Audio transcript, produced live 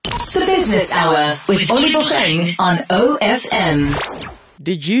The Business Hour with Oli Bofeng on OFM.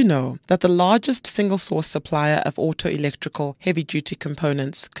 Did you know that the largest single-source supplier of auto electrical heavy-duty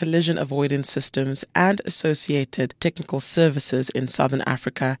components, collision avoidance systems, and associated technical services in Southern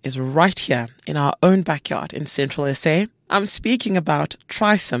Africa is right here in our own backyard in Central SA? I'm speaking about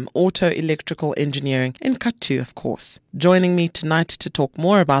Trysome Auto Electrical Engineering in Kathu, of course. Joining me tonight to talk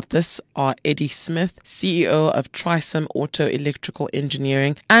more about this are Eddie Smith, CEO of Trysome Auto Electrical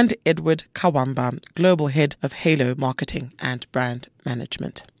Engineering, and Edward Kawamba, Global Head of Halo Marketing and Brand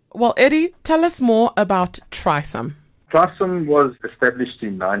Management. Well, Eddie, tell us more about Trysome. Trysome was established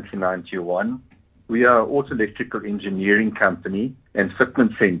in 1991. We are an auto electrical engineering company and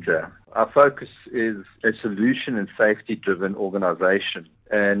fitment center. Our focus is a solution and safety-driven organization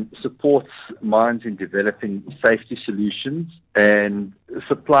and supports mines in developing safety solutions and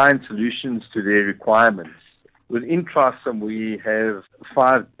supplying solutions to their requirements. Within Trysome, we have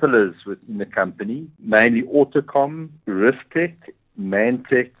 5 pillars within the company, mainly Autocom, RiskTech,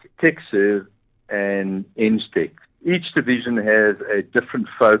 Mantech, TechServe, and EngTech. Each division has a different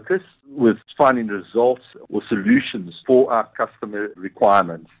focus with finding results or solutions for our customer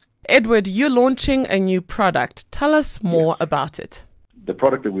requirements. Edward, you're launching a new product. Tell us more about it. The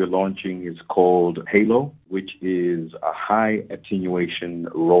product that we're launching is called Halo, which is a high attenuation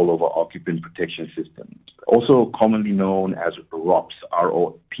rollover occupant protection system, also commonly known as ROPS,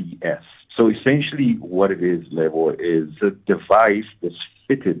 R-O-P-S. So essentially what it is, Levo, is a device that's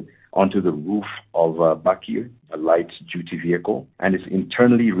fitted onto the roof of a bakkie, a light-duty vehicle, and is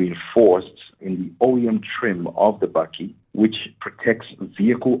internally reinforced in the OEM trim of the bakkie, which protects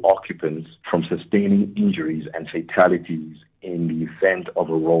vehicle occupants from sustaining injuries and fatalities in the event of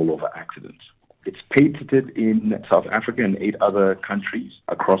a rollover accident. It's patented in South Africa and 8 other countries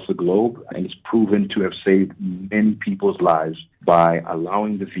across the globe, and it's proven to have saved many people's lives by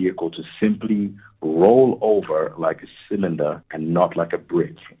allowing the vehicle to simply roll over like a cylinder and not like a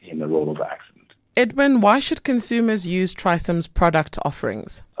brick in a rollover accident. Edwin, why should consumers use Trysome's product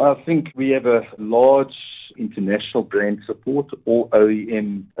offerings? I think we have a large international brand support, all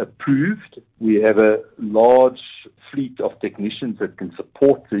OEM approved. We have a large fleet of technicians that can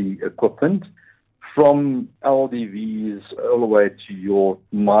support the equipment, from LDVs all the way to your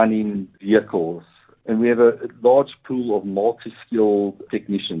mining vehicles. And we have a large pool of multi-skilled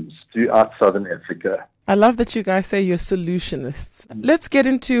technicians throughout Southern Africa. I love that you guys say you're solutionists. Let's get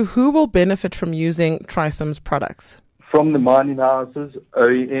into who will benefit from using Trysome's products. From the mining houses,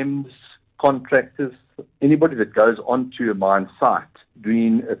 OEMs, contractors, anybody that goes onto a mine site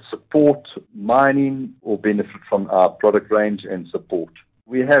doing support, mining, or benefit from our product range and support.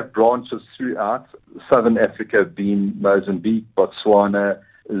 We have branches throughout Southern Africa, being Mozambique, Botswana,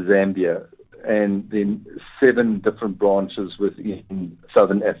 Zambia, and then 7 different branches within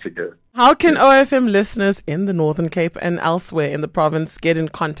Southern Africa. How can OFM listeners in the Northern Cape and elsewhere in the province get in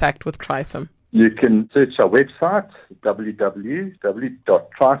contact with Trysome? You can search our website,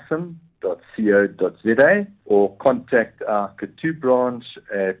 www.trysome.co.za, or contact our Kathu branch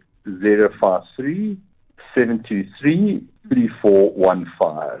at 053 723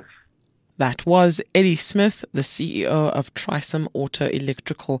 3415. That was Eddie Smith, the CEO of Trysome Auto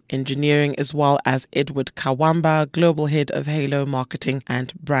Electrical Engineering, as well as Edward Kawamba, Global Head of Halo Marketing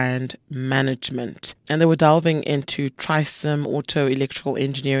and Brand Management. And they were delving into Trysome Auto Electrical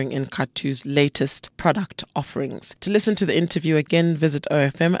Engineering in Kathu's latest product offerings. To listen to the interview again, visit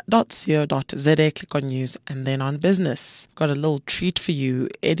ofm.co.za, click on news, and then on business. Got a little treat for you.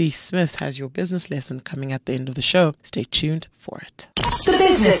 Eddie Smith has your business lesson coming at the end of the show. Stay tuned for it. The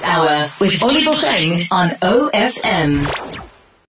Business Hour with Oli Bofeng on OFM.